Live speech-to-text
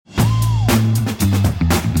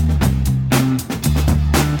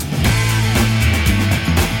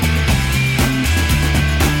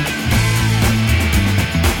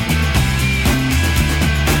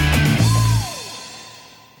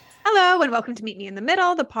welcome to Meet Me in the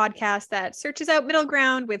Middle, the podcast that searches out middle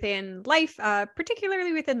ground within life,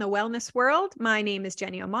 particularly within the wellness world. My name is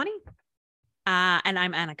Jenny Omani. And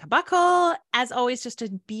I'm Annika Buckle. As always, just a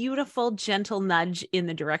beautiful, gentle nudge in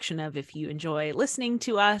the direction of if you enjoy listening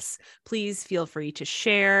to us, please feel free to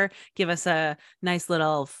share, give us a nice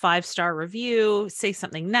little 5-star review, say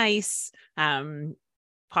something nice.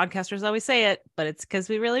 Podcasters always say it, but it's because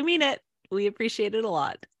we really mean it. We appreciate it a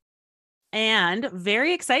lot. And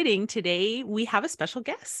very exciting, today we have a special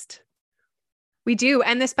guest. We do.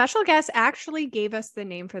 And the special guest actually gave us the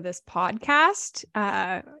name for this podcast.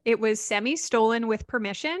 It was semi-stolen with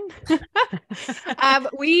permission.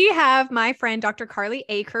 We have my friend, Dr. Carly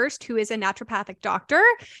Akehurst, who is a naturopathic doctor.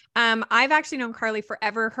 I've actually known Carly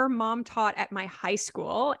forever. Her mom taught at my high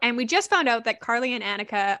school. And we just found out that Carly and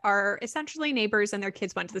Annika are essentially neighbors and their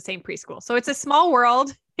kids went to the same preschool. So it's a small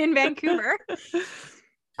world in Vancouver.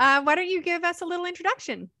 Why don't you give us a little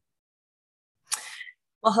introduction?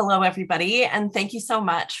 Well, hello, everybody, and thank you so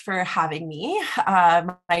much for having me.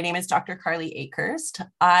 My name is Dr. Carly Akehurst.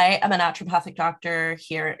 I am a naturopathic doctor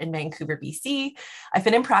here in Vancouver, BC. I've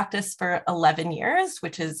been in practice for 11 years,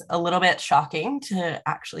 which is a little bit shocking to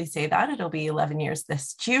actually say that. It'll be 11 years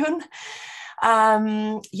this June.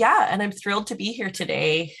 And I'm thrilled to be here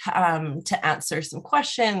today to answer some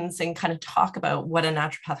questions and kind of talk about what a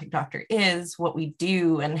naturopathic doctor is, what we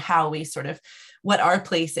do, and how we what our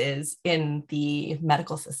place is in the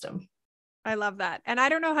medical system. I love that. And I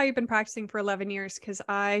don't know how you've been practicing for 11 years because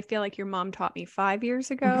I feel like your mom taught me 5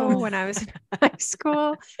 years ago when I was in high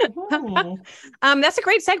school. That's a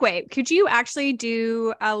great segue. Could you actually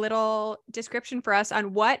do a little description for us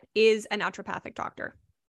on what is a naturopathic doctor?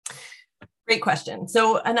 Great question.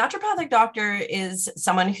 So a naturopathic doctor is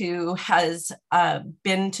someone who has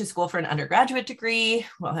been to school for an undergraduate degree.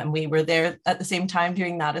 Well, and we were there at the same time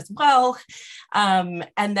doing that as well. And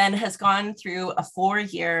then has gone through a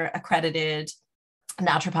 4-year accredited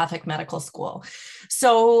naturopathic medical school.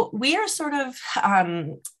 So we are sort of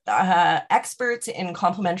experts in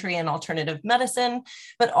complementary and alternative medicine,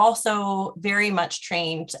 but also very much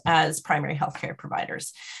trained as primary healthcare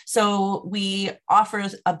providers. So we offer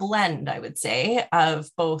a blend, I would say, of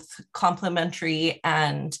both complementary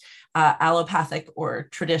and allopathic or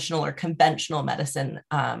traditional or conventional medicine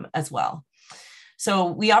as well. So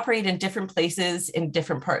we operate in different places in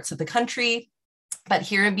different parts of the country. But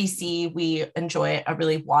here in BC, we enjoy a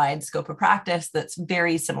really wide scope of practice that's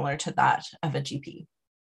very similar to that of a GP.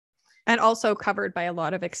 And also covered by a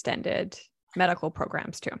lot of extended medical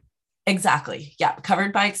programs too. Exactly. Yeah.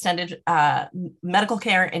 Covered by extended medical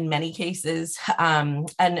care in many cases.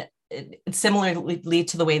 And similarly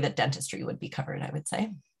to the way that dentistry would be covered, I would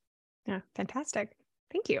say. Yeah. Fantastic.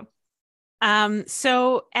 Thank you.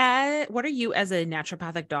 So what are you as a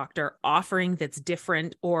naturopathic doctor offering that's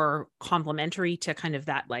different or complementary to kind of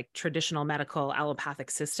that like traditional medical allopathic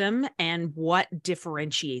system? And what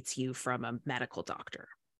differentiates you from a medical doctor?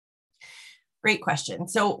 Great question.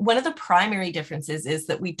 So one of the primary differences is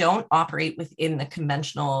that we don't operate within the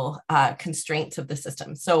conventional constraints of the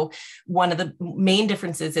system. So one of the main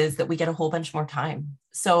differences is that we get a whole bunch more time.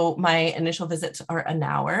 So my initial visits are an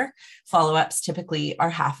hour. Follow-ups typically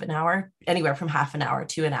are half an hour, anywhere from half an hour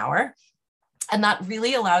to an hour. And that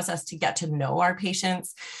really allows us to get to know our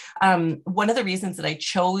patients. One of the reasons that I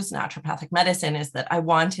chose naturopathic medicine is that I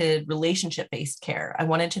wanted relationship-based care. I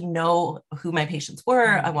wanted to know who my patients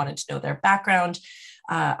were. I wanted to know their background.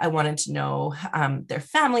 I wanted to know their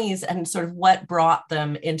families and sort of what brought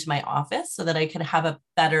them into my office so that I could have a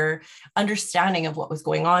better understanding of what was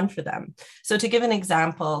going on for them. So to give an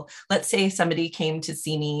example, let's say somebody came to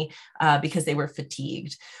see me because they were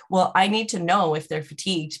fatigued. Well, I need to know if they're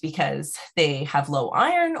fatigued because they have low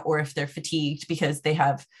iron or if they're fatigued because they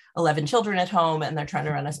have 11 children at home and they're trying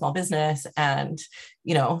to run a small business and,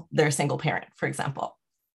 they're a single parent, for example.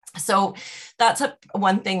 So that's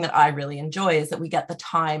one thing that I really enjoy is that we get the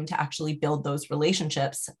time to actually build those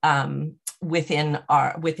relationships within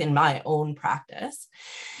my own practice.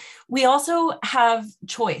 We also have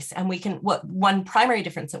choice, and one primary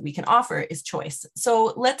difference that we can offer is choice.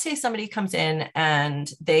 So let's say somebody comes in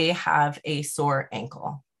and they have a sore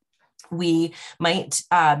ankle. We might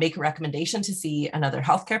make a recommendation to see another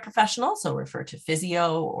healthcare professional, so refer to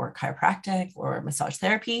physio or chiropractic or massage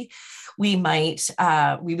therapy. We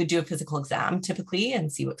would do a physical exam typically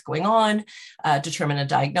and see what's going on, determine a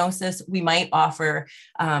diagnosis. We might offer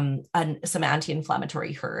some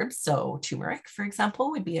anti-inflammatory herbs. So turmeric, for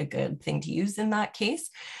example, would be a good thing to use in that case.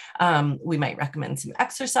 We might recommend some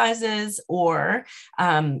exercises, or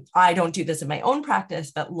I don't do this in my own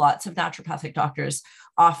practice, but lots of naturopathic doctors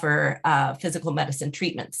offer physical medicine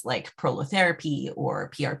treatments like prolotherapy or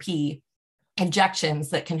PRP. injections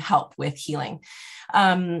that can help with healing.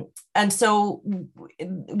 And so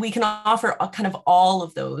we can offer kind of all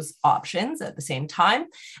of those options at the same time.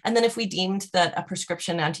 And then if we deemed that a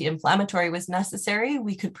prescription anti-inflammatory was necessary,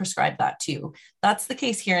 we could prescribe that too. That's the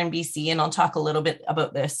case here in BC. And I'll talk a little bit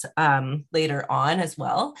about this later on as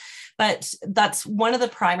well. But that's one of the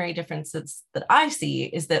primary differences that I see,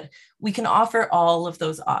 is that we can offer all of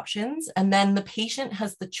those options. And then the patient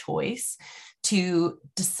has the choice to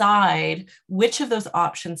decide which of those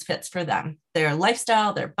options fits for them, their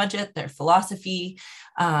lifestyle, their budget, their philosophy.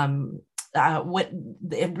 What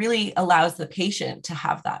it really allows the patient to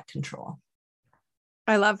have that control.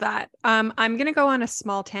 I love that. I'm going to go on a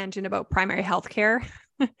small tangent about primary healthcare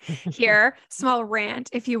here, small rant,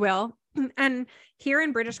 if you will. And here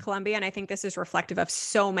in British Columbia, and I think this is reflective of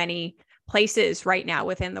so many places right now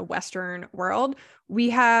within the Western world, we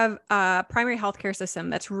have a primary healthcare system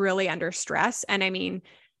that's really under stress. And I mean,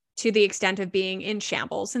 to the extent of being in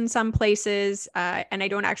shambles in some places. And I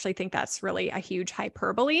don't actually think that's really a huge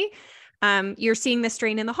hyperbole. You're seeing the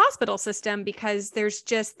strain in the hospital system because there's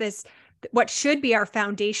just this, what should be our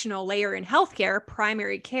foundational layer in healthcare,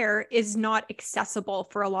 primary care, is not accessible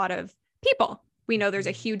for a lot of people. We know there's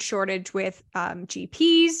a huge shortage with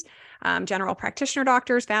GPs, general practitioner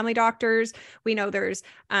doctors, family doctors. We know there's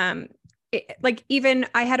even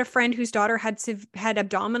I had a friend whose daughter had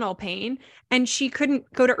abdominal pain and she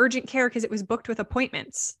couldn't go to urgent care because it was booked with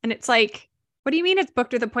appointments. And it's like, what do you mean it's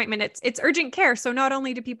booked with appointment? It's urgent care. So not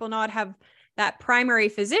only do people not have that primary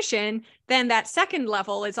physician, then that second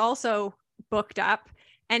level is also booked up.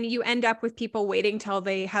 And you end up with people waiting till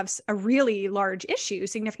they have a really large issue,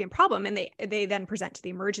 significant problem, and they then present to the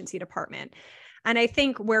emergency department. And I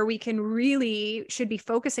think where we should be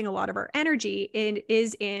focusing a lot of our energy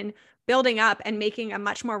is in building up and making a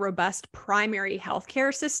much more robust primary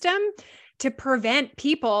healthcare system to prevent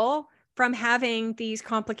people from having these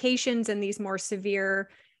complications and these more severe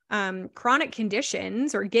chronic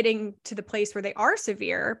conditions, or getting to the place where they are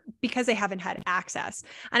severe because they haven't had access.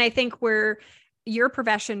 And I think where your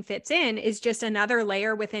profession fits in is just another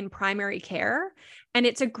layer within primary care. And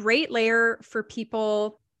it's a great layer for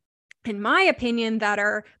people, in my opinion, that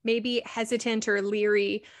are maybe hesitant or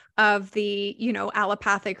leery of the,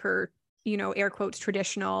 allopathic or, air quotes,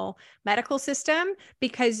 traditional medical system,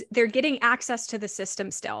 because they're getting access to the system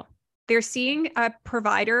still. They're seeing a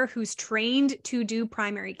provider who's trained to do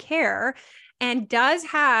primary care and does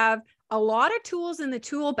have a lot of tools in the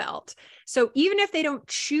tool belt. So even if they don't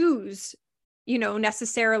choose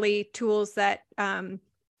necessarily tools that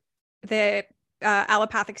the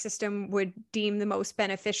allopathic system would deem the most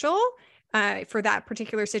beneficial for that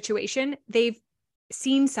particular situation, they've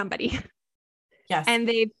seen somebody. Yes. And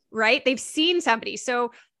they've seen somebody.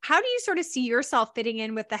 So how do you sort of see yourself fitting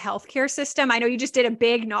in with the healthcare system? I know you just did a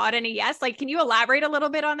big nod and a yes. Can you elaborate a little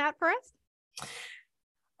bit on that for us?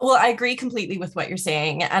 Well, I agree completely with what you're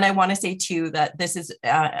saying. And I want to say too, that this is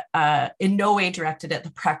in no way directed at the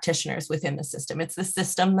practitioners within the system. It's the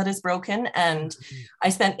system that is broken. And I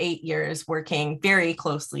spent 8 years working very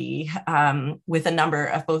closely with a number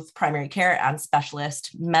of both primary care and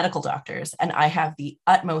specialist medical doctors. And I have the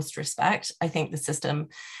utmost respect. I think the system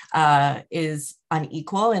is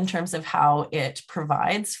unequal in terms of how it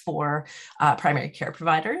provides for primary care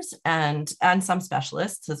providers and some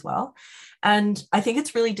specialists as well. And I think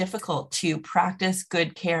it's really difficult to practice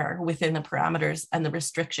good care within the parameters and the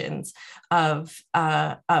restrictions of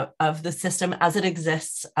the system as it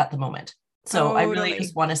exists at the moment. So totally. I really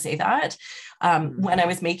just want to say that when I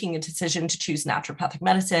was making a decision to choose naturopathic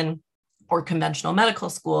medicine or conventional medical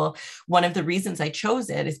school, one of the reasons I chose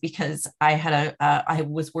it is because I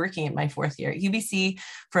was working in my 4th year at UBC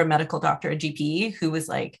for a medical doctor, a GP, who was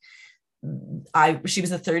she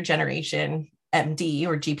was a 3rd generation MD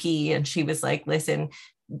or GP. And she was like, listen,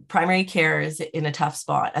 primary care is in a tough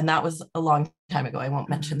spot. And that was a long time ago. I won't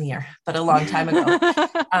mention the year, but a long time ago.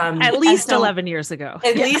 At least 11 years ago.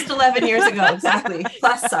 At least 11 years ago, exactly.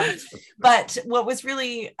 Plus some. But what was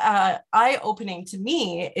really eye-opening to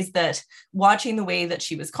me is that watching the way that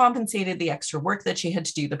she was compensated, the extra work that she had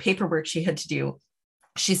to do, the paperwork she had to do,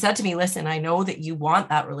 she said to me, listen, I know that you want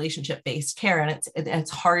that relationship-based care, and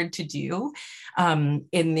it's hard to do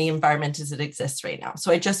in the environment as it exists right now.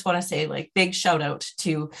 So I just want to say big shout out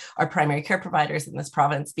to our primary care providers in this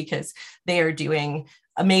province, because they are doing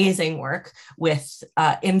amazing work with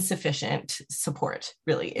insufficient support.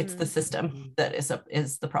 Really, it's the system that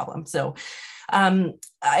is the problem. So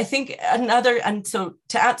I think and so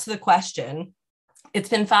to answer the question, it's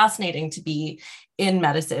been fascinating to be in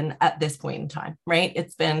medicine at this point in time, right?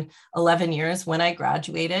 It's been 11 years. When I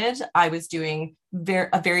graduated, I was doing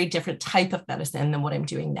a very different type of medicine than what I'm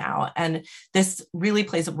doing now. And this really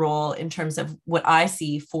plays a role in terms of what I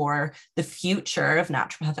see for the future of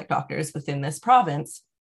naturopathic doctors within this province,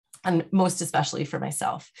 and most especially for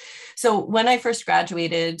myself. So when I first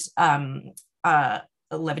graduated,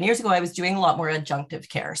 11 years ago, I was doing a lot more adjunctive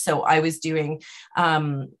care. So I was doing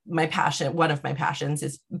one of my passions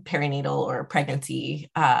is perinatal or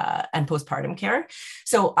pregnancy and postpartum care.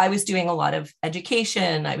 So I was doing a lot of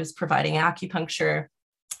education. I was providing acupuncture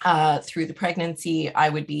through the pregnancy. I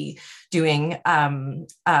would be doing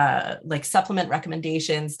like supplement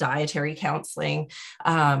recommendations, dietary counseling,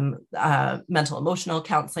 mental emotional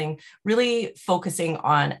counseling, really focusing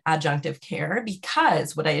on adjunctive care,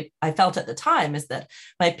 because what I felt at the time is that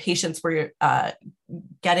my patients were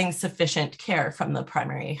getting sufficient care from the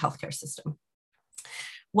primary healthcare system.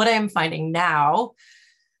 What I'm finding now,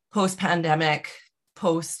 post-pandemic,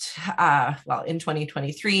 in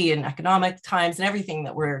 2023 and economic times and everything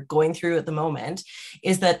that we're going through at the moment,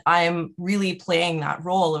 is that I'm really playing that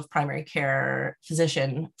role of primary care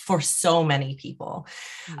physician for so many people,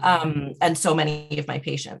 and so many of my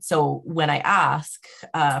patients. So when I ask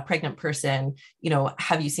a pregnant person,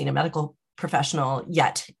 have you seen a medical professional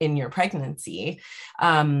yet in your pregnancy,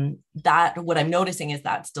 that what I'm noticing is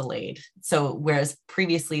that's delayed. So whereas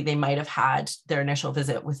previously they might have had their initial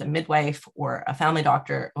visit with a midwife or a family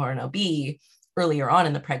doctor or an OB earlier on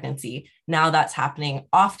in the pregnancy, now that's happening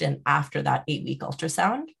often after that 8-week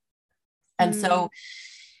ultrasound. And so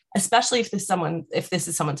especially if this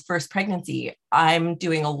is someone's first pregnancy, I'm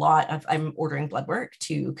ordering blood work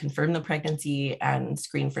to confirm the pregnancy and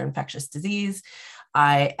screen for infectious disease.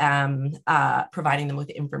 I am providing them with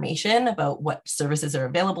information about what services are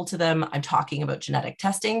available to them. I'm talking about genetic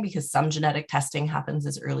testing, because some genetic testing happens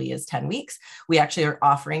as early as 10 weeks. We actually are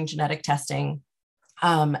offering genetic testing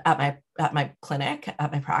at my clinic,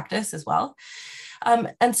 at my practice as well.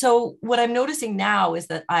 And so what I'm noticing now is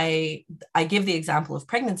that I give the example of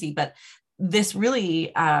pregnancy, but this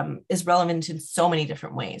really is relevant in so many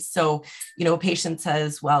different ways. So, a patient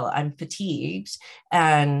says, well, I'm fatigued,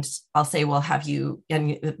 and I'll say, well,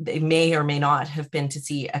 and they may or may not have been to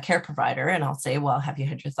see a care provider. And I'll say, well, have you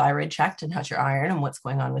had your thyroid checked, and how's your iron, and what's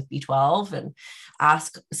going on with B12, and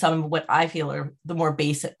ask some of what I feel are the more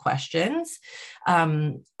basic questions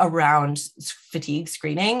around fatigue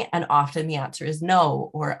screening. And often the answer is no,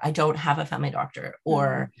 or I don't have a family doctor,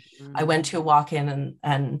 or I went to a walk-in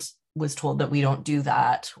and was told that we don't do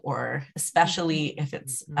that, or especially if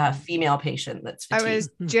it's a female patient that's fatigued. I was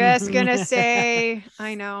just going to say,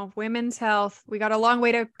 I know, women's health, we got a long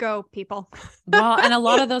way to go, people. Well, and a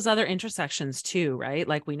lot of those other intersections too, right?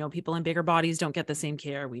 Like we know people in bigger bodies don't get the same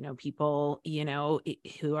care. We know people,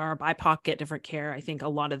 who are BIPOC get different care. I think a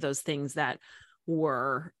lot of those things that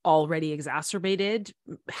were already exacerbated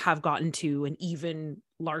have gotten to an even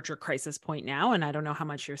larger crisis point now. And I don't know how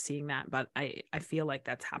much you're seeing that, but I feel like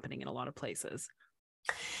that's happening in a lot of places.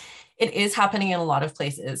 It is happening in a lot of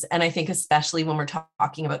places. And I think especially when we're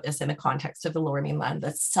talking about this in the context of the Lower Mainland,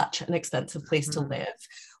 that's such an expensive place to live.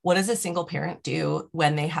 What does a single parent do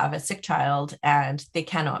when they have a sick child and they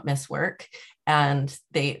cannot miss work? And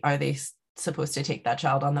they supposed to take that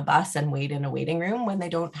child on the bus and wait in a waiting room when they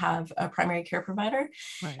don't have a primary care provider?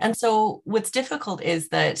 Right. And so what's difficult is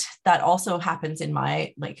that also happens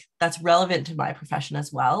that's relevant to my profession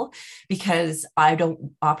as well, because I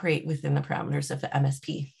don't operate within the parameters of the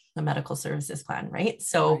MSP, the medical services plan, right?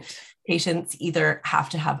 So patients either have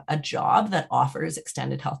to have a job that offers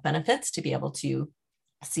extended health benefits to be able to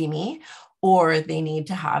see me, or they need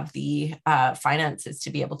to have the finances to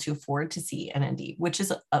be able to afford to see an ND, which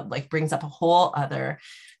is brings up a whole other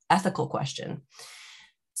ethical question.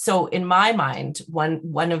 So in my mind,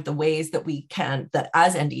 one of the ways that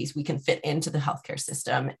as NDs, we can fit into the healthcare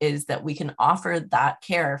system is that we can offer that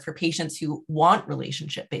care for patients who want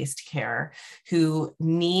relationship-based care, who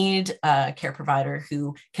need a care provider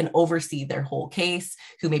who can oversee their whole case,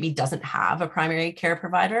 who maybe doesn't have a primary care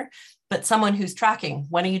provider, but someone who's tracking,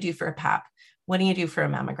 when do you do for a PAP? When do you do for a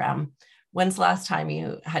mammogram? When's the last time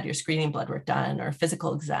you had your screening blood work done, or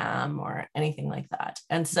physical exam, or anything like that?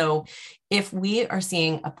 And so if we are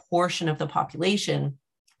seeing a portion of the population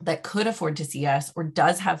that could afford to see us or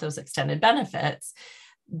does have those extended benefits,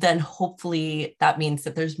 then hopefully that means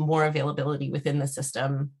that there's more availability within the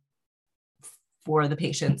system for the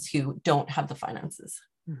patients who don't have the finances,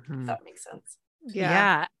 if that makes sense.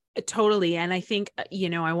 Yeah. Totally. And I think,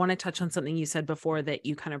 I want to touch on something you said before that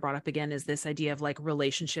you kind of brought up again, is this idea of like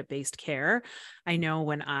relationship-based care. I know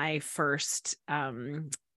when I first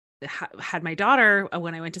had my daughter,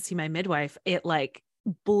 when I went to see my midwife, it like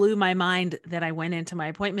blew my mind that I went into my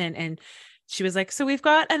appointment and she was like, so we've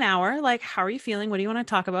got an hour. Like, how are you feeling? What do you want to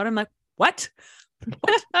talk about? I'm like, what?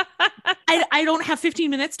 I don't have 15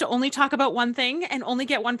 minutes to only talk about one thing and only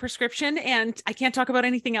get one prescription. And I can't talk about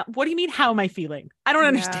anything else. What do you mean? How am I feeling? I don't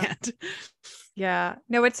understand. Yeah,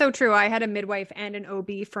 no, it's so true. I had a midwife and an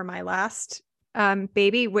OB for my last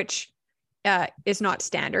baby, which is not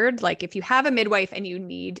standard. Like if you have a midwife and you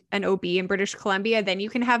need an OB in British Columbia, then you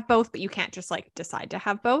can have both, but you can't just like decide to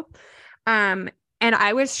have both. And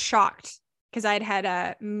I was shocked because I'd had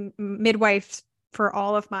a midwife for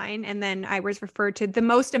all of mine. And then I was referred to the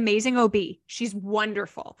most amazing OB. She's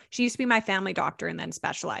wonderful. She used to be my family doctor and then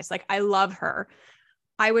specialized. Like I love her.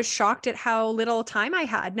 I was shocked at how little time I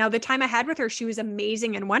had. Now, the time I had with her, she was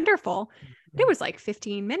amazing and wonderful. It was like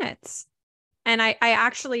 15 minutes. And I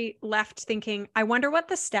actually left thinking, I wonder what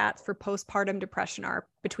the stats for postpartum depression are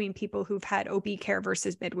between people who've had OB care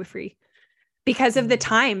versus midwifery because of the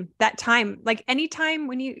time, like anytime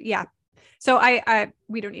when So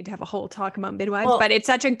we don't need to have a whole talk about midwives, but it's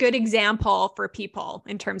such a good example for people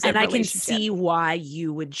in terms of and I can see why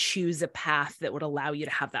you would choose a path that would allow you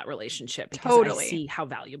to have that relationship because I see how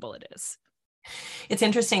valuable it is. It's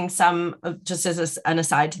interesting. Just as an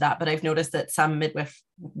aside to that, but I've noticed that some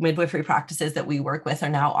midwifery practices that we work with are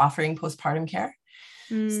now offering postpartum care.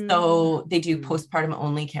 So they do postpartum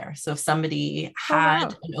only care. So if somebody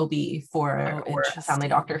had an OB or a family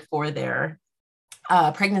doctor for their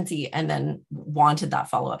pregnancy and then wanted that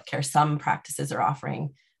follow-up care, some practices are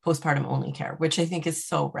offering postpartum only care, which I think is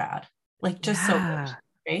so rad. Like just so good,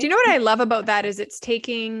 right? Do you know what I love about that is it's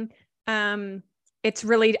taking, it's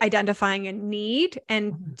really identifying a need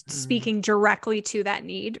and speaking directly to that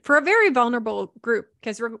need for a very vulnerable group,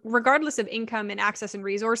 because regardless of income and access and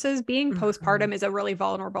resources, being postpartum is a really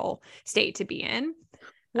vulnerable state to be in.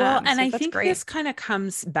 Well, and I think this kind of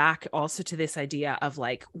comes back also to this idea of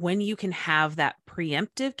like when you can have that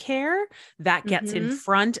preemptive care that gets in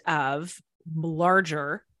front of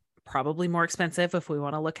larger, probably more expensive if we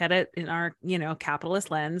want to look at it in our,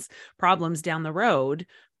 capitalist lens, problems down the road,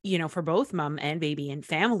 for both mom and baby and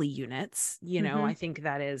family units, I think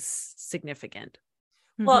that is significant.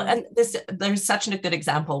 Well, and there's such a good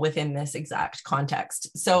example within this exact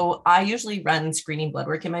context. So I usually run screening blood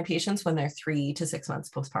work in my patients when they're 3 to 6 months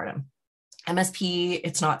postpartum. MSP,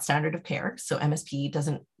 it's not standard of care. So MSP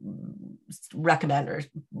doesn't recommend, or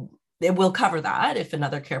it will cover that if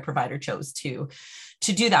another care provider chose to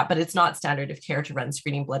do that, but it's not standard of care to run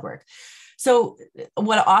screening blood work. So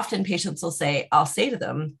what often patients will say, I'll say to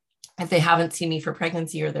them, if they haven't seen me for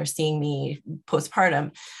pregnancy or they're seeing me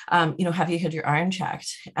postpartum, have you had your iron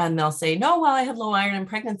checked? And they'll say, no, well, I had low iron in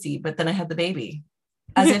pregnancy, but then I had the baby.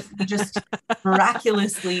 As if we just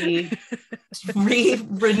miraculously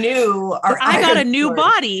renew our I got a new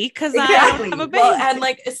body because I don't have a baby. Well, and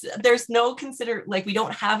there's no we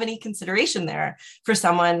don't have any consideration there for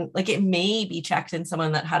someone, like it may be checked in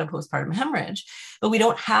someone that had a postpartum hemorrhage, but we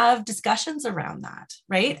don't have discussions around that,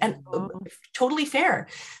 right? And totally fair.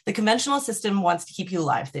 The conventional system wants to keep you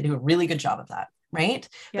alive. They do a really good job of that, right?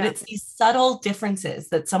 Yeah. But it's these subtle differences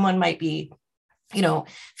that someone might be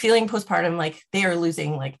feeling postpartum, like they are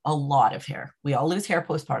losing like a lot of hair. We all lose hair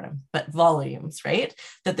postpartum, but volumes, right?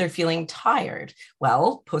 That they're feeling tired.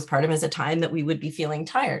 Well, postpartum is a time that we would be feeling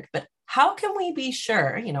tired, but how can we be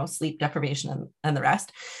sure, sleep deprivation and the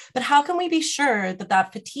rest, but how can we be sure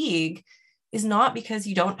that fatigue is not because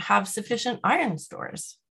you don't have sufficient iron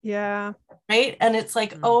stores? Yeah. Right. And it's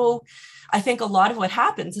like, I think a lot of what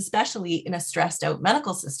happens, especially in a stressed out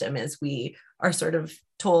medical system, is we are sort of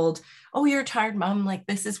told, oh, you're a tired mom, like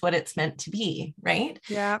this is what it's meant to be. Right.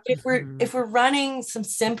 Yeah. If we're running some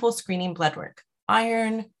simple screening blood work,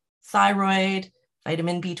 iron, thyroid,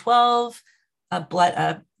 vitamin B12, a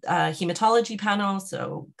hematology panel,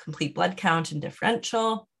 so complete blood count and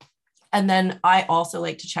differential. And then I also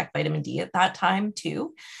like to check vitamin D at that time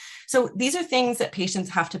too. So these are things that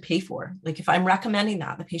patients have to pay for. Like if I'm recommending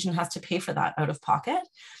that, the patient has to pay for that out of pocket.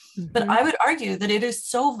 But I would argue that it is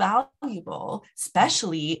so valuable,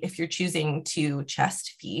 especially if you're choosing to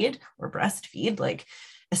chest feed or breastfeed, like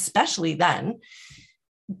especially then,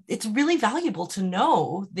 it's really valuable to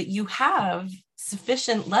know that you have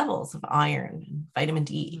sufficient levels of iron and vitamin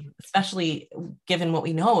D, especially given what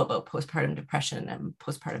we know about postpartum depression and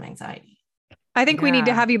postpartum anxiety. I think we need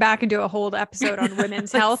to have you back and do a whole episode on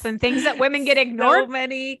women's health and things that women get ignored. So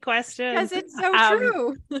many questions. Because it's so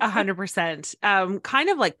true. 100%. Kind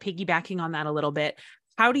of like piggybacking on that a little bit.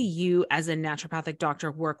 How do you, as a naturopathic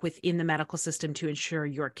doctor, work within the medical system to ensure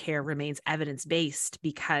your care remains evidence-based?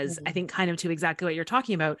 Because I think kind of to exactly what you're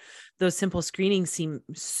talking about, those simple screenings seem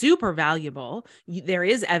super valuable. There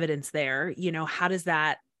is evidence there,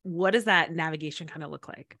 what does that navigation kind of look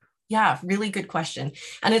like? Yeah, really good question.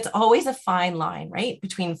 And it's always a fine line, right,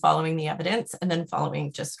 between following the evidence and then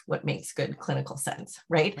following just what makes good clinical sense,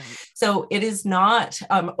 right? So it is not,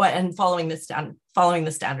 and following the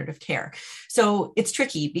standard of care. So it's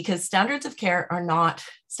tricky because standards of care are not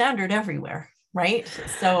standard everywhere, right?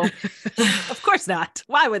 So of course not.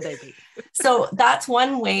 Why would they be? So that's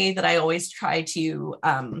one way that I always try to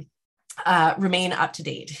remain up to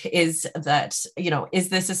date, is that, is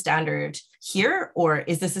this a standard here or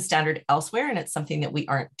is this a standard elsewhere? And it's something that we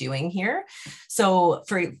aren't doing here. So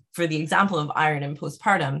for the example of iron in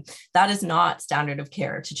postpartum, that is not standard of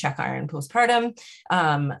care to check iron postpartum.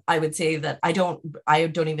 I would say that I don't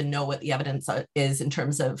even know what the evidence is in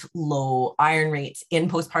terms of low iron rates in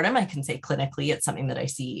postpartum. I can say clinically, it's something that I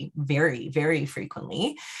see very, very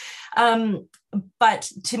frequently.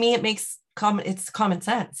 But to me, it's common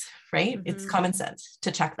sense, right? It's common sense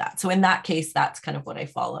to check that. So in that case, that's kind of what I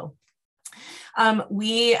follow.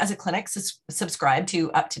 We as a clinic subscribe to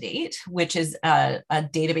UpToDate, which is a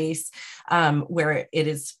database where it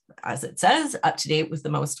is, as it says, up to date with the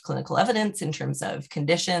most clinical evidence in terms of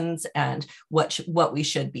conditions and what we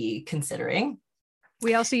should be considering.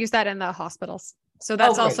 We also use that in the hospitals. So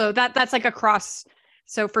that's also that's like across.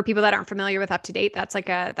 So for people that aren't familiar with UpToDate,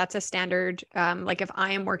 that's a standard. Like if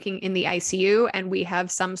I am working in the ICU and we have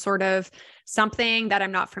some sort of something that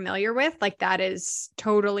I'm not familiar with, like that is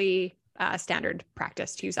totally standard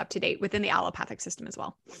practice to use UpToDate within the allopathic system as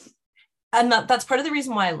well. And that's part of the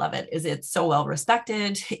reason why I love it, is it's so well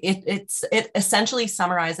respected. It essentially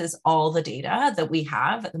summarizes all the data that we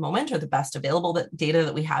have at the moment, or the best available data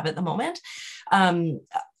that we have at the moment,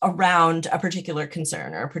 around a particular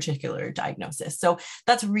concern or a particular diagnosis. So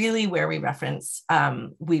that's really where we reference.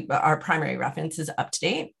 Our primary reference is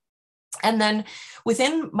UpToDate. And then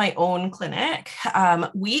within my own clinic,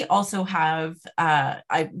 we also have,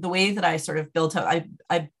 the way that I sort of built out,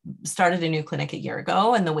 I started a new clinic a year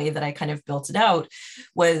ago, and the way that I kind of built it out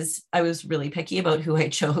was I was really picky about who I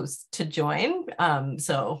chose to join.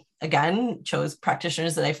 So again, chose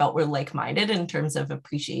practitioners that I felt were like-minded in terms of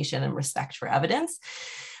appreciation and respect for evidence.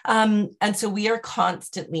 And so we are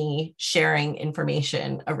constantly sharing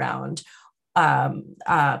information around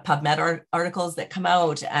PubMed articles that come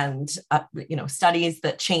out and, studies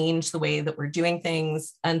that change the way that we're doing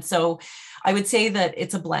things. And so I would say that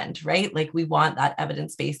it's a blend, right? Like we want that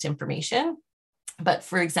evidence-based information. But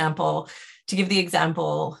for example, to give the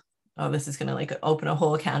example, this is going to like open a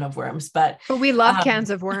whole can of worms, but we love cans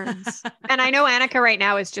of worms. And I know Annika right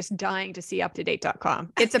now is just dying to see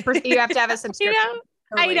UpToDate.com. It's you have to have a subscription.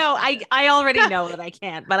 Totally. I know. I already know that I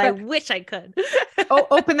can't, but I wish I could.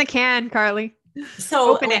 Open the can, Carly.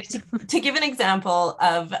 So open it. To give an example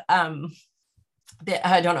of,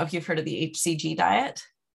 I don't know if you've heard of the HCG diet.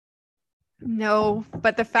 No,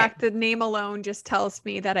 but the fact that name alone just tells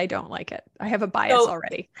me that I don't like it. I have a bias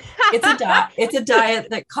already. It's a diet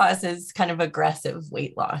that causes kind of aggressive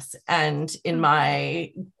weight loss. And in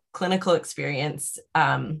my clinical experience,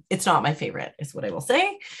 it's not my favorite, is what I will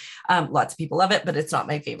say. Lots of people love it, but it's not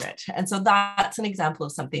my favorite. And so that's an example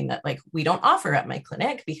of something that like we don't offer at my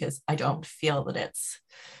clinic, because I don't feel that it's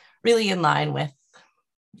really in line with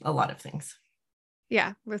a lot of things.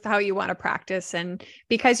 Yeah, with how you want to practice. And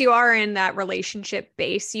because you are in that relationship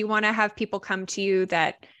base, you want to have people come to you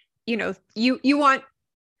that, you want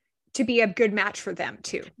to be a good match for them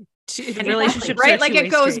too. And relationships, right? Like it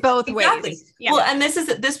goes both ways. Yeah. Well, and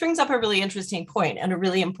this brings up a really interesting point and a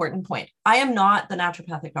really important point. I am not the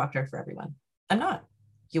naturopathic doctor for everyone. I'm not.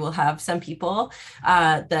 You will have some people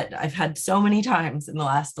that I've had so many times in the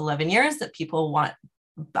last 11 years that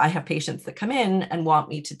I have patients that come in and want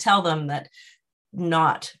me to tell them that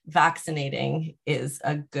not vaccinating is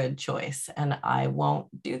a good choice. And I won't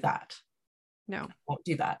do that. No, I won't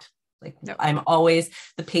do that. Like no.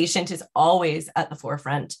 The patient is always at the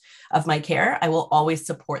forefront of my care. I will always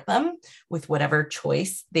support them with whatever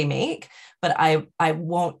choice they make, but I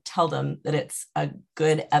won't tell them that it's a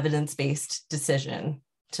good evidence-based decision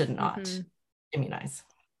to not immunize.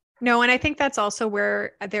 No, and I think that's also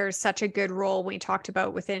where there's such a good role we talked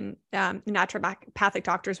about within naturopathic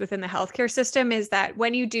doctors within the healthcare system, is that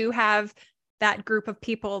when you do have that group of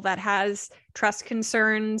people that has trust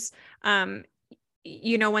concerns,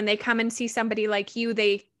 when they come and see somebody like you,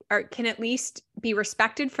 they can at least be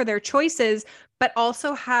respected for their choices, but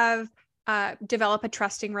also have develop a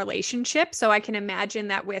trusting relationship. So I can imagine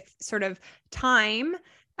that with sort of time,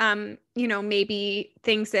 maybe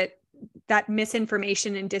things that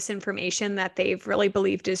misinformation and disinformation that they've really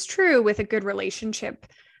believed is true, with a good relationship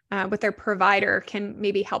with their provider, can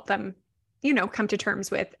maybe help them, come to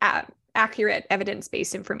terms with accurate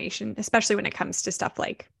evidence-based information, especially when it comes to stuff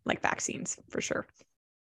like vaccines, for sure.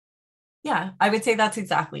 Yeah, I would say that's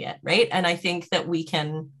exactly it, right? And I think that we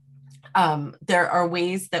can, there are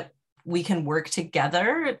ways that we can work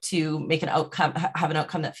together to make have an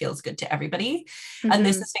outcome that feels good to everybody. Mm-hmm. And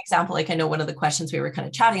this is an example, like I know one of the questions we were kind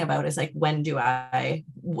of chatting about is like, when do I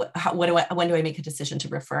make a decision to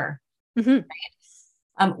refer? Mm-hmm.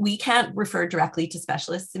 Right? We can't refer directly to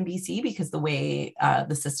specialists in BC because the way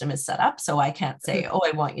the system is set up. So I can't say, oh,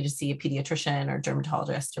 I want you to see a pediatrician or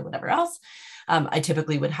dermatologist or whatever else. I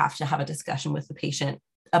typically would have to have a discussion with the patient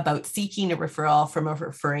about seeking a referral from a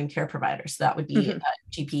referring care provider. So that would be a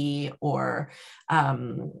GP or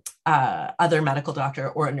other medical doctor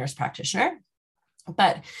or a nurse practitioner.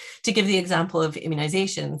 But to give the example of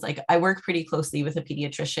immunizations, like I work pretty closely with a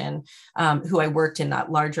pediatrician who I worked in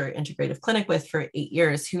that larger integrative clinic with for 8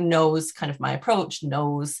 years, who knows kind of my approach,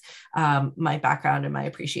 knows my background and my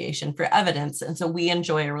appreciation for evidence. And so we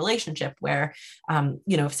enjoy a relationship where,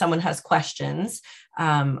 if someone has questions,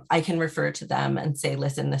 I can refer to them and say,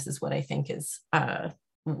 listen, this is what I think is,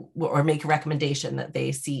 or make a recommendation that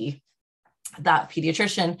they see that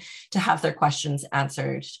pediatrician to have their questions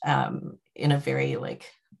answered in a very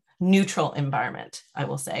neutral environment, I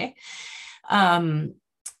will say.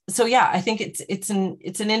 So yeah, I think it's an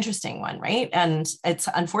interesting one, right? And it's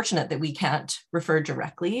unfortunate that we can't refer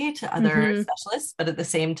directly to other specialists, but at the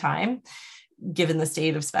same time, given the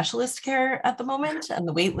state of specialist care at the moment and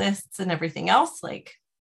the wait lists and everything else,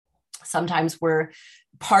 sometimes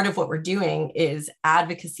part of what we're doing is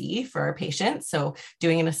advocacy for our patients. So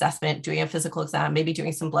doing an assessment, doing a physical exam, maybe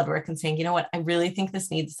doing some blood work and saying, you know what, I really think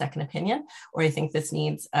this needs a second opinion, or I think this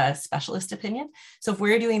needs a specialist opinion. So if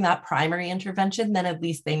we're doing that primary intervention, then at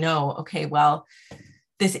least they know, okay, well,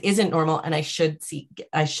 this isn't normal and I should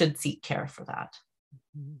seek care for that.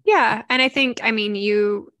 Yeah. And I think,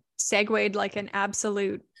 you segued like an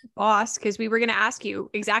absolute boss, because we were going to ask you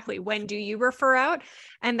exactly, when do you refer out?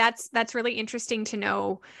 And that's really interesting to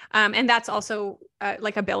know. And that's also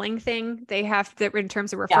like a billing thing. They have to, in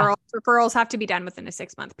terms of referrals have to be done within a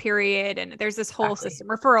 6-month period. And there's this whole system.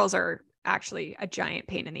 Referrals are actually a giant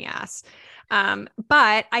pain in the ass.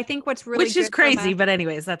 But I think what's really which is crazy, but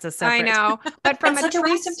anyways, that's a separate. I know, but from such a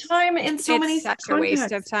waste of time in so many such a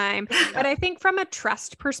waste of time. But I think from a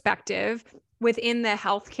trust perspective within the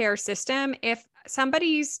healthcare system, if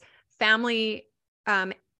somebody's family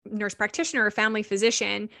nurse practitioner or family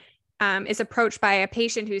physician is approached by a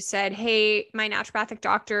patient who said, hey, my naturopathic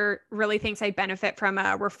doctor really thinks I benefit from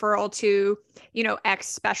a referral to, X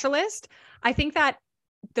specialist, I think that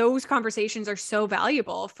those conversations are so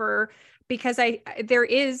valuable because there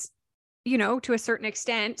is, to a certain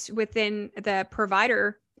extent within the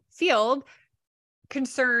provider field,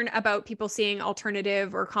 concern about people seeing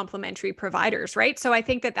alternative or complementary providers, right? So I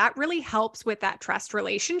think that really helps with that trust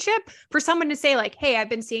relationship for someone to say like, hey, I've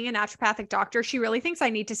been seeing a naturopathic doctor. She really thinks I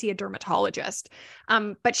need to see a dermatologist,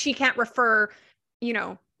 but she can't refer,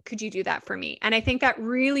 could you do that for me? And I think that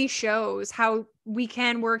really shows how we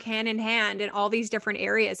can work hand in hand in all these different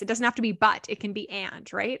areas. It doesn't have to be but, it can be and,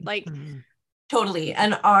 right? Totally.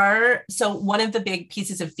 And so one of the big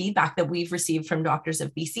pieces of feedback that we've received from Doctors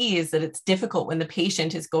of BC is that it's difficult when the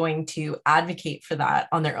patient is going to advocate for that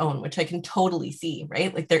on their own, which I can totally see,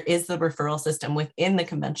 right? Like there is the referral system within the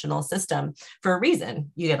conventional system for a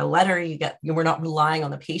reason. You get a letter, we're not relying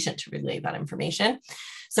on the patient to relay that information.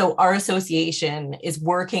 So our association is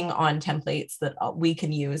working on templates that we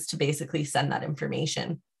can use to basically send that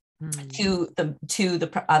information to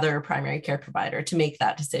the other primary care provider to make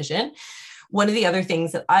that decision. One of the other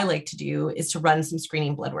things that I like to do is to run some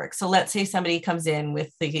screening blood work. So let's say somebody comes in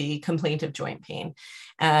with the complaint of joint pain,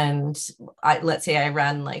 and let's say I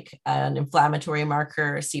run like an inflammatory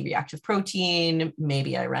marker, C-reactive protein,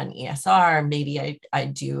 maybe I run ESR, maybe I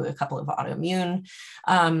do a couple of autoimmune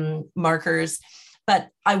markers. But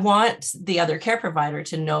I want the other care provider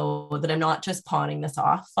to know that I'm not just pawning this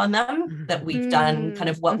off on them, that we've done kind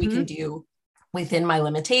of what we can do within my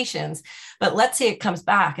limitations. But let's say it comes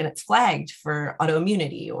back and it's flagged for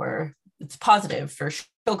autoimmunity, or it's positive for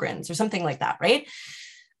Sjogren's or something like that, right?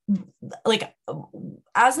 Like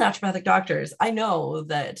as naturopathic doctors, I know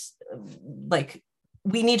that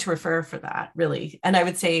we need to refer for that, really. And I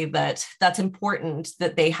would say that that's important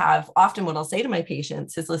that they have. Often what I'll say to my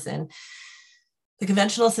patients is, listen, The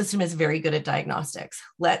conventional system is very good at diagnostics.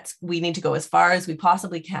 We need to go as far as we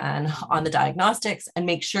possibly can on the diagnostics and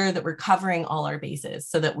make sure that we're covering all our bases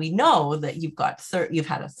so that we know that you've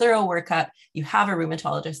had a thorough workup, you have a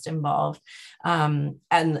rheumatologist involved, and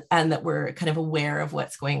that we're kind of aware of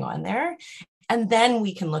what's going on there. And then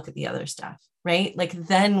we can look at the other stuff, right? Like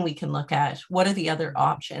then we can look at what are the other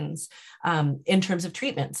options in terms of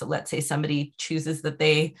treatment. So let's say somebody chooses that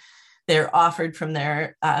they're offered from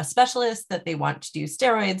their specialist that they want to do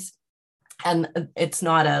steroids. And it's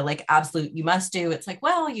not a like absolute you must do. It's like,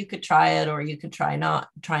 well, you could try it or you could try not.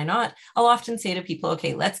 I'll often say to people,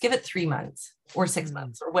 okay, let's give it 3 months or 6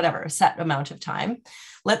 months or whatever, a set amount of time.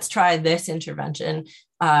 Let's try this intervention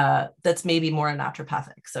that's maybe more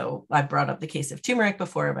naturopathic. So I brought up the case of turmeric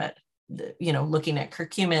before, but looking at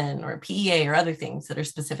curcumin or PEA or other things that are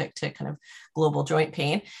specific to kind of global joint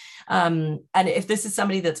pain. And if this is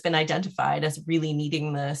somebody that's been identified as really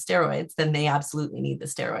needing the steroids, then they absolutely need the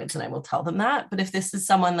steroids. And I will tell them that. But if this is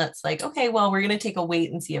someone that's like, okay, well, we're going to take a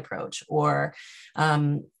wait and see approach, or,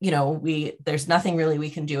 there's nothing really we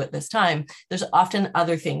can do at this time. There's often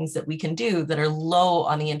other things that we can do that are low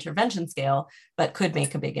on the intervention scale, but could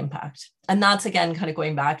make a big impact. And that's, again, kind of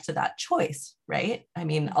going back to that choice, right? I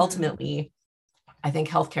mean, ultimately, I think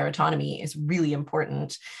healthcare autonomy is really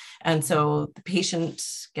important. And so the patient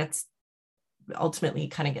ultimately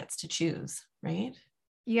gets to choose, right?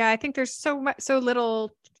 Yeah, I think there's so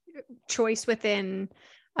little choice within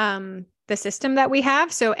the system that we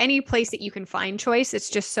have. So any place that you can find choice, it's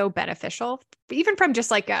just so beneficial, even from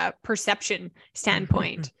just like a perception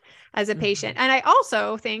standpoint as a patient. And I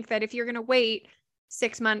also think that if you're going to wait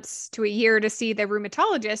 6 months to a year to see the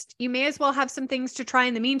rheumatologist, you may as well have some things to try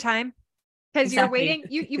in the meantime, because you're waiting.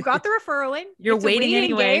 You've got the referral in. You're waiting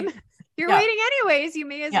anyway. You're waiting anyways. You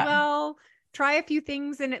may as well try a few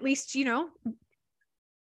things, and at least, you're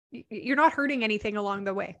not hurting anything along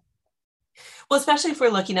the way. Well, especially if we're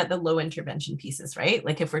looking at the low intervention pieces, right?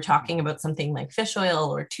 Like if we're talking about something like fish oil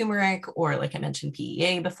or turmeric, or like I mentioned,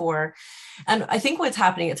 PEA before. And I think what's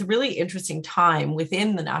happening, it's a really interesting time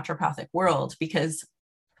within the naturopathic world, because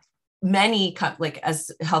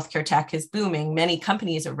as healthcare tech is booming, many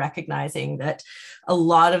companies are recognizing that a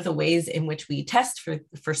lot of the ways in which we test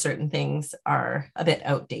for certain things are a bit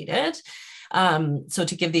outdated. So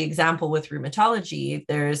to give the example with rheumatology,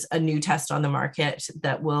 there's a new test on the market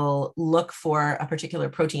that will look for a particular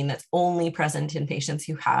protein that's only present in patients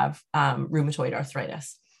who have rheumatoid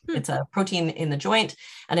arthritis. It's a protein in the joint,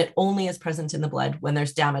 and it only is present in the blood when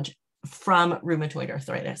there's damage from rheumatoid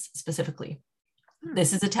arthritis specifically.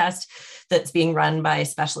 This is a test that's being run by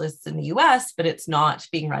specialists in the US, but it's not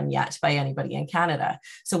being run yet by anybody in Canada.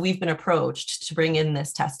 So we've been approached to bring in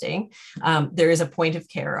this testing. There is a point of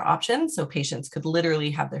care option. So patients could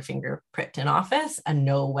literally have their finger pricked in office and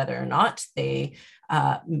know whether or not they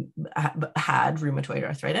had rheumatoid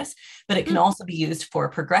arthritis, but it can also be used for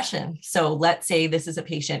progression. So let's say this is a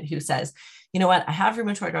patient who says, you know what, I have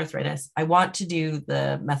rheumatoid arthritis. I want to do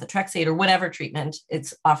the methotrexate or whatever treatment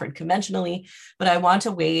it's offered conventionally, but I want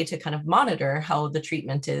a way to kind of monitor how the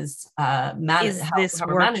treatment is managed. Is this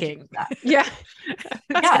working? Yeah.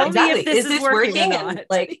 Yeah, exactly. Is this working?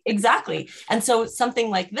 Like, exactly. And so something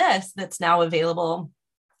like this that's now available,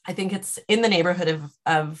 I think it's in the neighborhood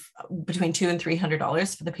of between $200 and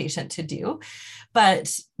 $300 for the patient to do.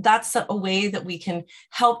 But that's a way that we can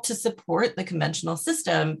help to support the conventional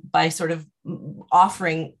system by sort of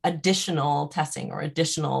offering additional testing or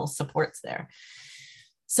additional supports there.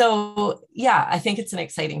 So yeah, I think it's an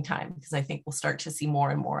exciting time, because I think we'll start to see more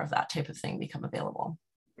and more of that type of thing become available.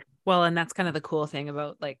 Well, and that's kind of the cool thing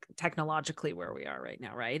about like technologically where we are right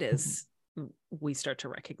now, right? Is we start to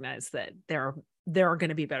recognize that there are going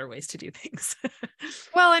to be better ways to do things.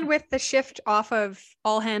 Well, and with the shift off of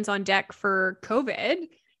all hands on deck for COVID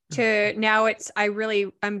to now I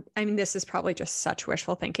mean, this is probably just such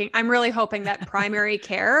wishful thinking. I'm really hoping that primary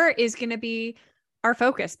care is going to be our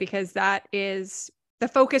focus, because that is the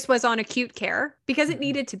focus was on acute care because it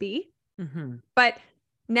needed to be, but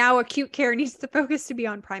now acute care needs the focus to be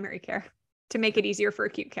on primary care to make it easier for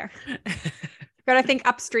acute care. Got to think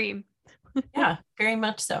upstream. Yeah, very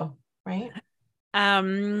much so. Right.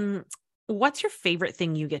 What's your favorite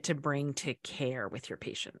thing you get to bring to care with your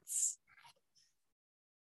patients?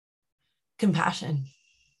 Compassion.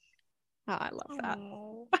 Oh, I love that.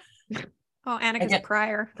 Oh, Annika's a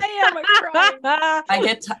crier. I am a crier.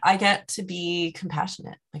 I get to be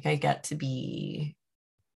compassionate. Like I get to be,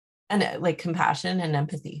 and like compassion and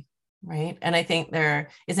empathy. Right. And I think there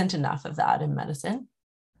isn't enough of that in medicine.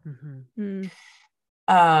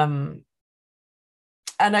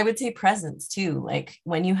 And I would say presence too. Like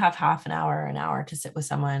when you have half an hour to sit with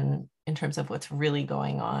someone in terms of what's really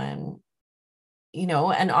going on,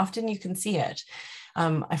 and often you can see it.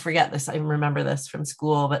 I forget this. I remember this from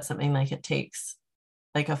school, but something like it takes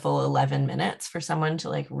like a full 11 minutes for someone to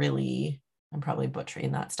like really, I'm probably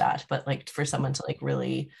butchering that stat, but like for someone to like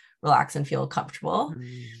really relax and feel comfortable.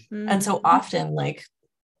 And so often, like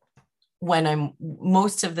when I'm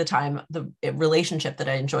most of the time, the relationship that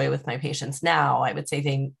I enjoy with my patients now, I would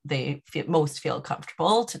say they feel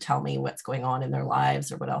comfortable to tell me what's going on in their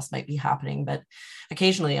lives or what else might be happening. But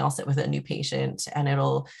occasionally I'll sit with a new patient and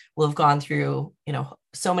we'll have gone through,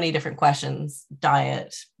 so many different questions,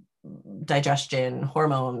 diet, digestion,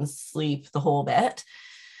 hormones, sleep, the whole bit.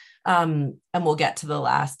 And we'll get to the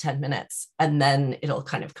last 10 minutes and then it'll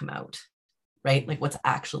kind of come out, right? Like what's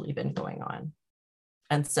actually been going on.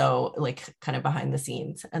 And so like kind of behind the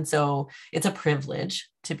scenes. And so it's a privilege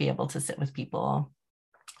to be able to sit with people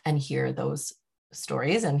and hear those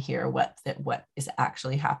stories and hear what is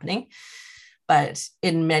actually happening. But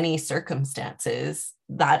in many circumstances,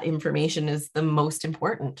 that information is the most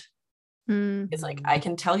important. It's like, I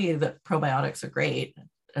can tell you that probiotics are great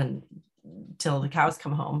and till the cows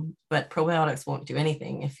come home, but probiotics won't do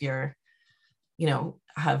anything if you're,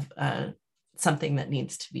 have something that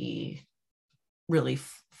needs to be really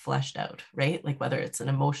fleshed out, right? Like whether it's an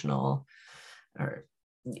emotional or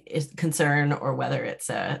concern or whether it's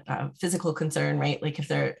a physical concern, right? Like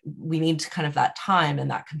we need kind of that time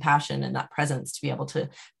and that compassion and that presence to be able to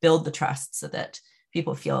build the trust so that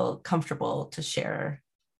people feel comfortable to share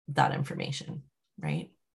that information,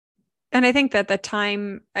 right? And I think that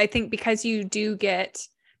because you do get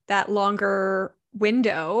that longer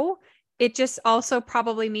window, it just also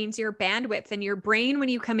probably means your bandwidth and your brain when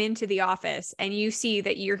you come into the office and you see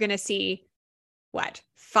that you're going to see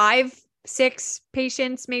 5, 6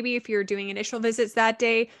 patients, maybe if you're doing initial visits that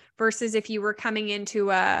day, versus if you were coming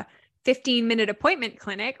into a 15-minute appointment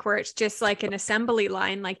clinic where it's just like an assembly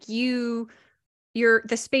line, like the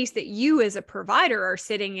space that you as a provider are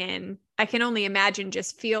sitting in, I can only imagine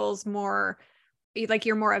just feels more like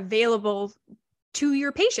you're more available to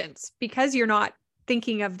your patients because you're not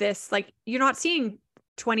thinking of this, like you're not seeing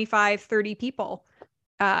 25, 30 people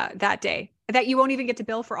that day that you won't even get to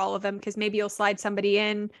bill for all of them because maybe you'll slide somebody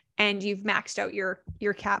in and you've maxed out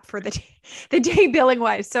your cap for the day billing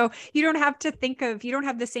wise. So you don't have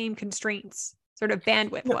the same constraints sort of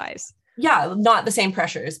bandwidth wise. Yeah, not the same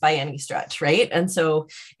pressures by any stretch, right? And so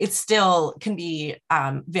it still can be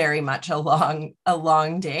very much a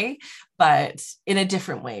long day, but in a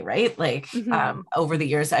different way, right? Like over the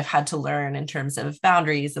years, I've had to learn in terms of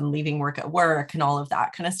boundaries and leaving work at work and all of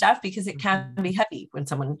that kind of stuff, because it can be heavy when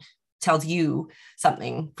someone tells you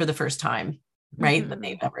something for the first time, right? That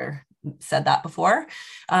they've never said that before.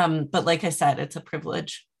 But like I said, it's a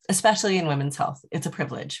privilege, especially in women's health. It's a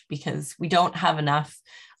privilege because we don't have enough,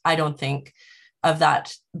 I don't think, of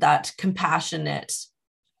that compassionate,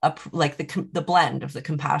 like the blend of the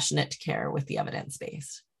compassionate care with the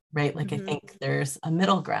evidence-based, right? Like I think there's a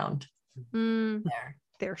middle ground there.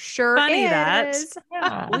 There sure Funny is. That.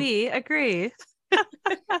 Yeah. We agree.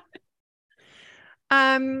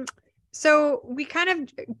 So we kind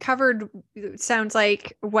of covered, sounds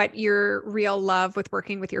like, what your real love with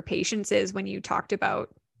working with your patients is when you talked about,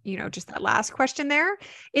 just that last question there.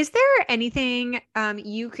 Is there anything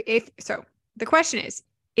the question is,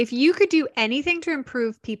 if you could do anything to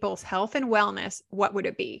improve people's health and wellness, what would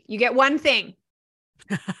it be? You get one thing.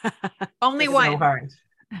 Only one. So hard.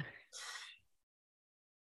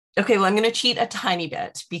 Okay, well, I'm going to cheat a tiny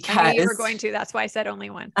bit because I knew you were going to. That's why I said only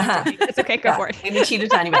one. It's okay. Go for it. I'm going to cheat a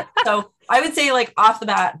tiny bit. So I would say, like, off the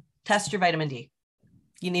bat, test your vitamin D.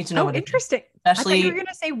 You need to know what interesting. Especially, I thought you were going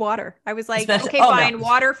to say water. I was like, fine. No.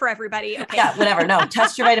 Water for everybody. Okay. Yeah, whatever. No,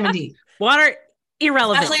 test your vitamin D. Water,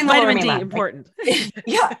 irrelevant. Vitamin D, important.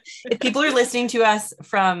 Yeah. If people are listening to us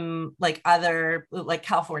from like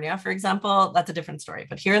California, for example, that's a different story.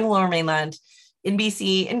 But here in the Lower Mainland, in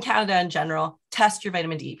BC, in Canada in general, test your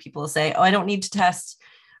vitamin D. People will say, I don't need to test.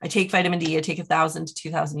 I take vitamin D. I take 1,000 to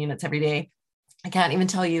 2,000 units every day. I can't even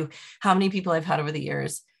tell you how many people I've had over the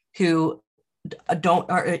years who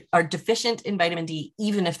are deficient in vitamin D,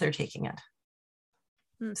 even if they're taking it.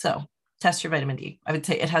 So test your vitamin D. I would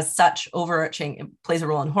say it has such overarching, it plays a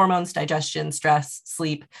role in hormones, digestion, stress,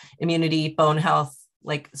 sleep, immunity, bone health,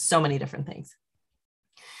 like so many different things.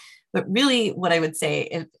 But really what I would say,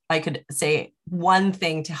 if I could say one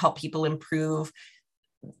thing to help people improve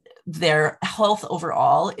their health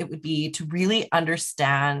overall, it would be to really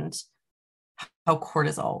understand how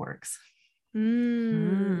cortisol works.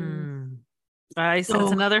 I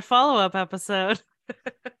sense another follow-up episode.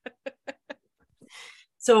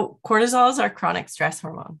 So cortisol is our chronic stress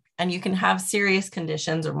hormone, and you can have serious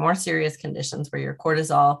conditions or more serious conditions where your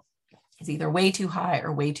cortisol is either way too high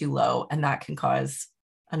or way too low, and that can cause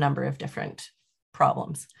a number of different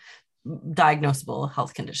problems, diagnosable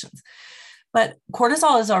health conditions. But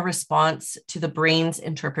cortisol is our response to the brain's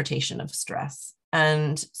interpretation of stress.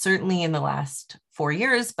 And certainly in the last 4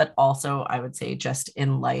 years, but also I would say just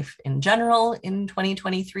in life in general in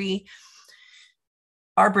 2023,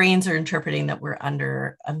 our brains are interpreting that we're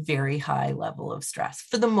under a very high level of stress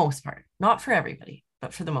for the most part, not for everybody,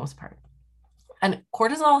 but for the most part. And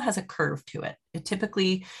cortisol has a curve to it. It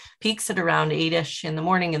typically peaks at around 8-ish in the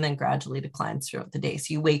morning and then gradually declines throughout the day.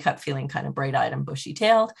 So you wake up feeling kind of bright-eyed and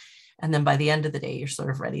bushy-tailed. And then by the end of the day, you're sort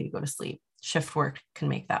of ready to go to sleep. Shift work can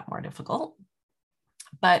make that more difficult.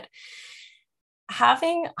 But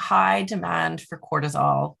having high demand for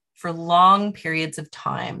cortisol for long periods of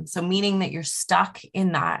time, so meaning that you're stuck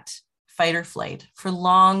in that fight or flight for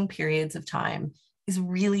long periods of time, is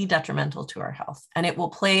really detrimental to our health. And it will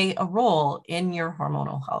play a role in your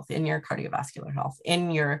hormonal health, in your cardiovascular health,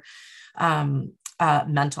 in your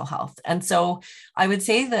mental health. And so I would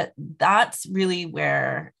say that that's really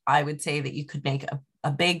where I would say that you could make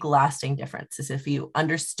a big lasting difference, is if you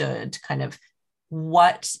understood kind of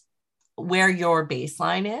where your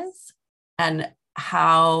baseline is and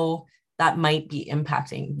how that might be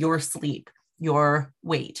impacting your sleep, your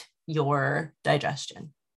weight, your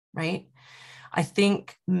digestion, right? I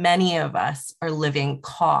think many of us are living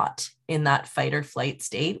caught in that fight or flight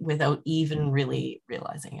state without even really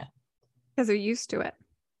realizing it. Because they're used to it.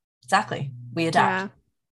 Exactly. We adapt.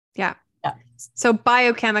 Yeah. Yeah. So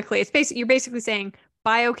biochemically, you're basically saying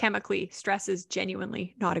biochemically, stress is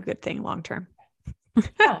genuinely not a good thing long term.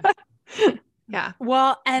 Yeah. Yeah.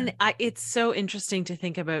 Well, and it's so interesting to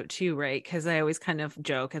think about too, right? Because I always kind of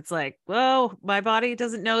joke. It's like, whoa, my body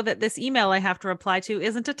doesn't know that this email I have to reply to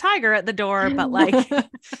isn't a tiger at the door, but like,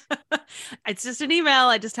 it's just an email.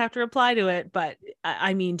 I just have to reply to it. But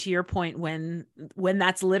I mean, to your point, when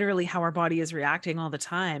that's literally how our body is reacting all the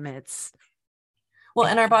time, and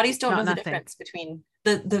our bodies don't know the difference between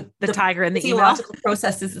the tiger and the physiological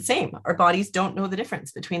process is the same. Our bodies don't know the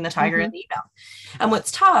difference between the tiger and the email. And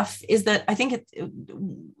what's tough is that I think it's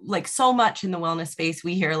like so much in the wellness space,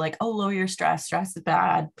 we hear like, oh, lower your stress. Stress is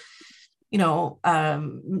bad.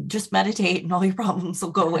 Just meditate and all your problems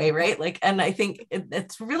will go away. Right. Like, and I think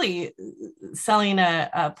it's really selling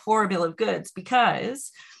a poor bill of goods,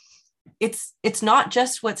 because it's not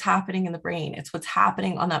just what's happening in the brain, it's what's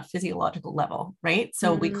happening on that physiological level, right?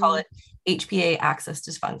 So we call it HPA axis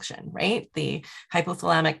dysfunction, right? The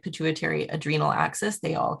hypothalamic pituitary adrenal axis,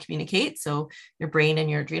 they all communicate. So your brain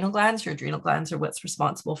and your adrenal glands are what's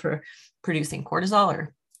responsible for producing cortisol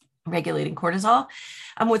or regulating cortisol.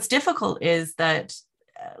 And what's difficult is that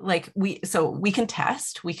we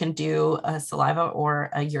can do a saliva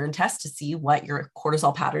or a urine test to see what your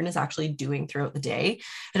cortisol pattern is actually doing throughout the day.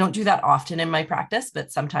 I don't do that often in my practice,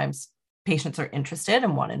 but sometimes patients are interested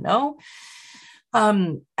and want to know.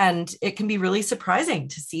 And it can be really surprising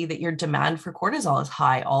to see that your demand for cortisol is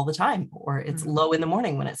high all the time, or it's low in the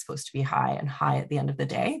morning when it's supposed to be high, and high at the end of the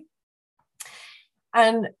day.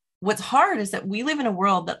 And what's hard is that we live in a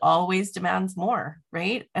world that always demands more,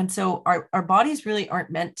 right? And so our bodies really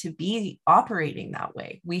aren't meant to be operating that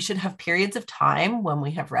way. We should have periods of time when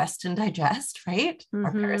we have rest and digest, right?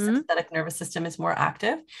 Our parasympathetic nervous system is more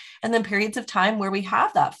active. And then periods of time where we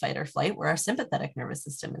have that fight or flight, where our sympathetic nervous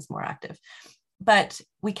system is more active. But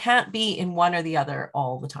we can't be in one or the other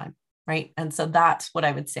all the time, right? And so that's what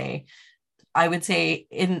I would say. I would say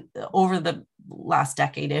over the last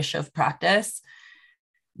decade-ish of practice,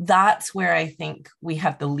 that's where I think we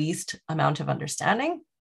have the least amount of understanding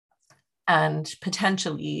and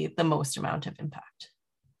potentially the most amount of impact.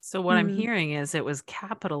 So what I'm hearing is it was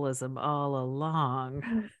capitalism all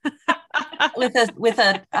along. with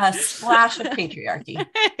a splash of patriarchy.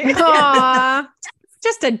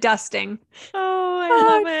 Just a dusting. Oh, I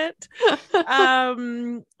love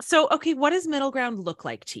it. So, okay, what does middle ground look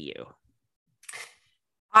like to you?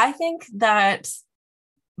 I think that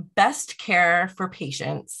best care for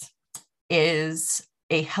patients is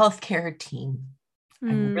a healthcare team.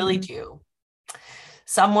 I really do.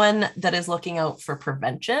 Someone that is looking out for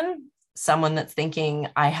prevention, someone that's thinking,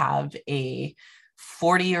 I have a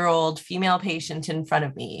 40-year-old female patient in front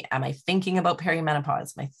of me. Am I thinking about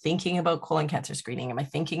perimenopause? Am I thinking about colon cancer screening? Am I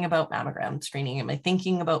thinking about mammogram screening? Am I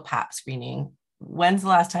thinking about pap screening? When's the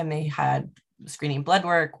last time they had screening blood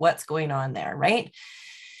work? What's going on there, right?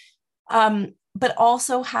 but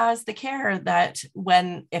also has the care that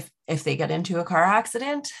when, if they get into a car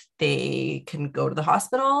accident, they can go to the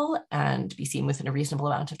hospital and be seen within a reasonable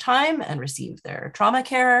amount of time and receive their trauma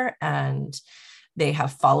care. And they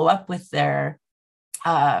have follow-up with their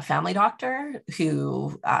family doctor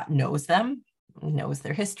who knows them, knows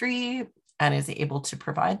their history, and is able to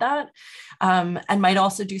provide that. And might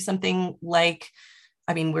also do something like,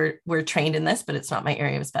 I mean, we're trained in this, but it's not my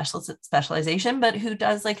area of specialization, but who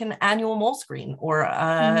does like an annual mole screen or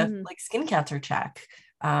like skin cancer check.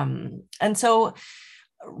 And so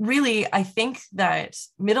really, I think that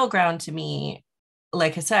middle ground to me,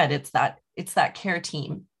 like I said, it's that care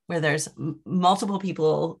team where there's multiple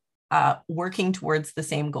people working towards the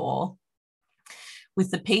same goal, with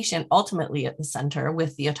the patient ultimately at the center,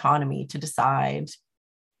 with the autonomy to decide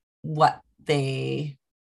what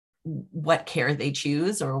care they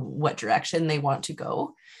choose or what direction they want to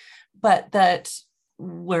go, but that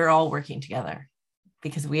we're all working together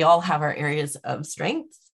because we all have our areas of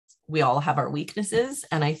strength. We all have our weaknesses.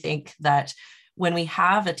 And I think that when we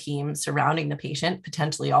have a team surrounding the patient,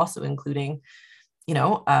 potentially also including,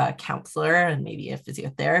 a counselor and maybe a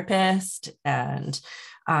physiotherapist, and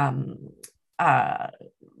I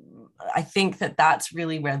think that that's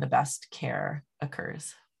really where the best care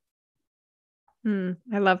occurs.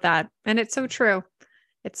 I love that. And it's so true.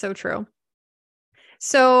 It's so true.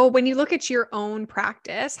 So when you look at your own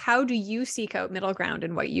practice, how do you seek out middle ground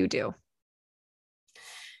in what you do?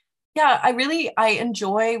 Yeah, I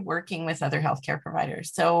enjoy working with other healthcare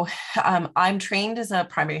providers. So I'm trained as a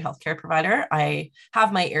primary healthcare provider. I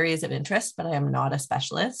have my areas of interest, but I am not a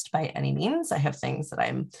specialist by any means. I have things that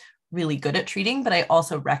I'm really good at treating, but I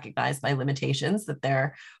also recognize my limitations, that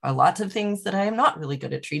there are lots of things that I am not really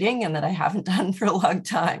good at treating and that I haven't done for a long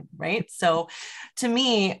time, right? So to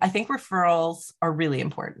me, I think referrals are really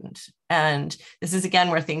important. And this is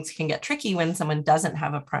again where things can get tricky when someone doesn't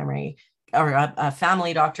have a primary or a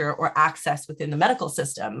family doctor or access within the medical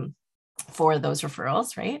system for those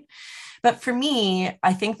referrals, right? But for me,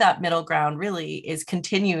 I think that middle ground really is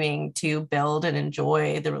continuing to build and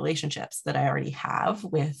enjoy the relationships that I already have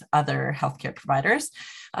with other healthcare providers,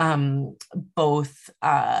 both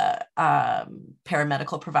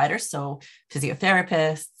paramedical providers, so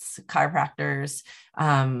physiotherapists, chiropractors.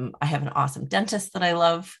 I have an awesome dentist that I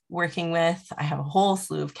love working with. I have a whole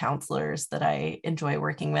slew of counselors that I enjoy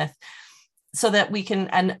working with, so that we can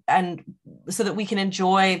and so that we can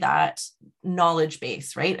enjoy that knowledge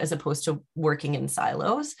base, right? As opposed to working in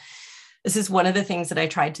silos. This is one of the things that I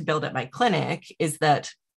tried to build at my clinic, is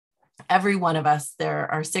that every one of us,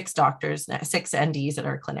 there are 6 doctors, 6 NDs at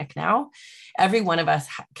our clinic now. Every one of us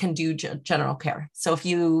can do general care. So if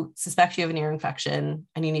you suspect you have an ear infection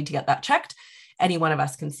and you need to get that checked, any one of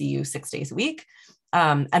us can see you 6 days a week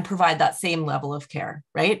and provide that same level of care,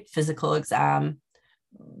 right? Physical exam,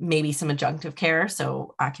 maybe some adjunctive care,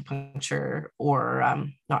 so acupuncture or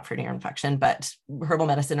not for an ear infection, but herbal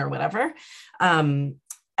medicine or whatever. And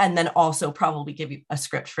then also probably give you a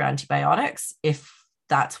script for antibiotics if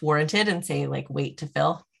that's warranted, and say like wait to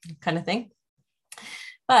fill kind of thing.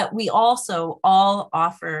 But we also all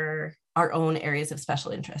offer our own areas of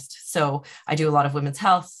special interest. So I do a lot of women's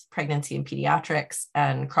health, pregnancy and pediatrics,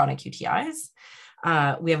 and chronic UTIs.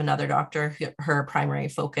 We have another doctor, her primary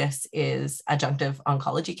focus is adjunctive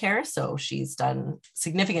oncology care. So she's done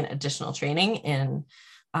significant additional training in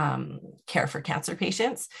care for cancer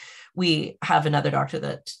patients. We have another doctor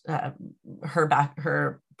that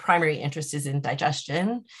her primary interest is in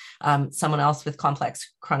digestion, someone else with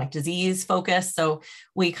complex chronic disease focus. So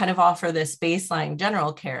we kind of offer this baseline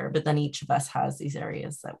general care, but then each of us has these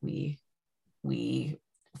areas that we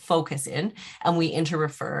focus in, and we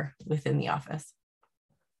interrefer within the office.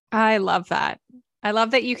 I love that. I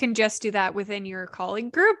love that you can just do that within your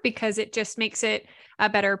colleague group, because it just makes it a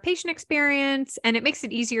better patient experience, and it makes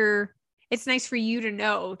it easier. It's nice for you to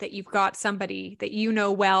know that you've got somebody that you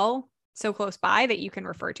know well, so close by, that you can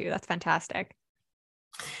refer to. That's fantastic.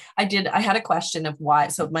 I had a question of why.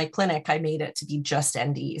 So my clinic, I made it to be just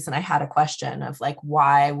NDs. And I had a question of like,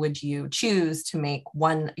 why would you choose to make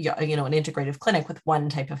one, an integrative clinic with one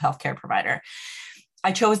type of healthcare provider?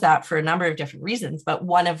 I chose that for a number of different reasons, but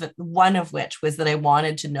one of which was that I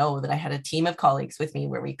wanted to know that I had a team of colleagues with me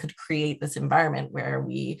where we could create this environment where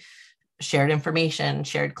we shared information,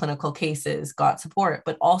 shared clinical cases, got support,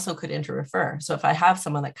 but also could interrefer. So if I have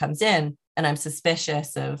someone that comes in and I'm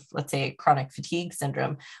suspicious of, let's say, chronic fatigue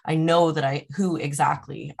syndrome, I know that who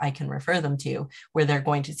exactly I can refer them to, where they're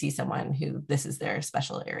going to see someone who this is their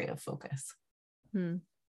special area of focus.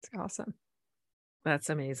 It's awesome. That's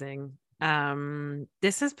amazing.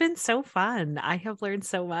 This has been so fun. I have learned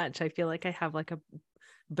so much. I feel like I have like a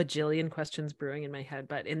bajillion questions brewing in my head,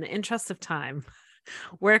 but in the interest of time,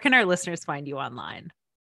 where can our listeners find you online?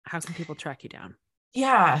 How can people track you down?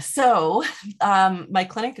 Yeah. So my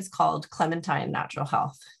clinic is called Clementine Natural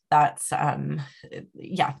Health. That's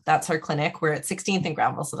that's our clinic. We're at 16th and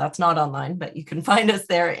Granville, so that's not online, but you can find us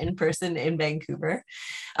there in person in Vancouver.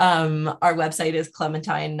 Our website is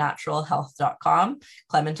clementinenaturalhealth.com.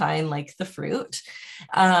 Clementine, like the fruit.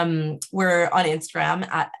 We're on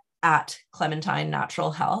Instagram at Clementine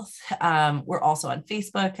Natural Health. We're also on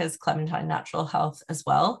Facebook as Clementine Natural Health as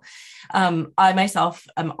well. I myself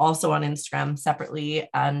am also on Instagram separately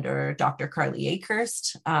under Dr. Carly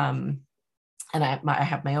Akehurst. And I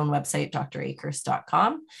have my own website,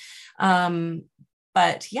 drakehurst.com.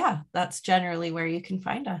 But yeah, that's generally where you can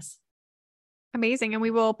find us. Amazing. And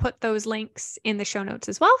we will put those links in the show notes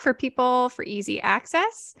as well for people for easy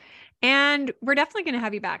access. And we're definitely going to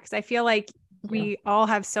have you back because I feel like we all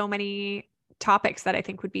have so many topics that I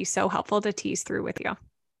think would be so helpful to tease through with you.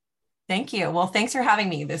 Thank you. Well, thanks for having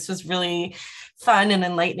me. This was really fun and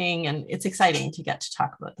enlightening, and it's exciting to get to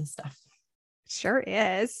talk about this stuff. Sure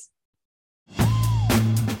is.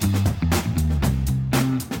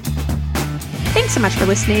 Thanks so much for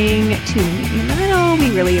listening to Meet in the Middle.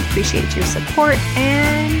 We really appreciate your support.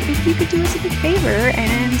 And if you could do us a big favor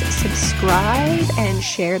and subscribe and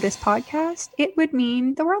share this podcast, it would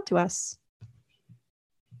mean the world to us.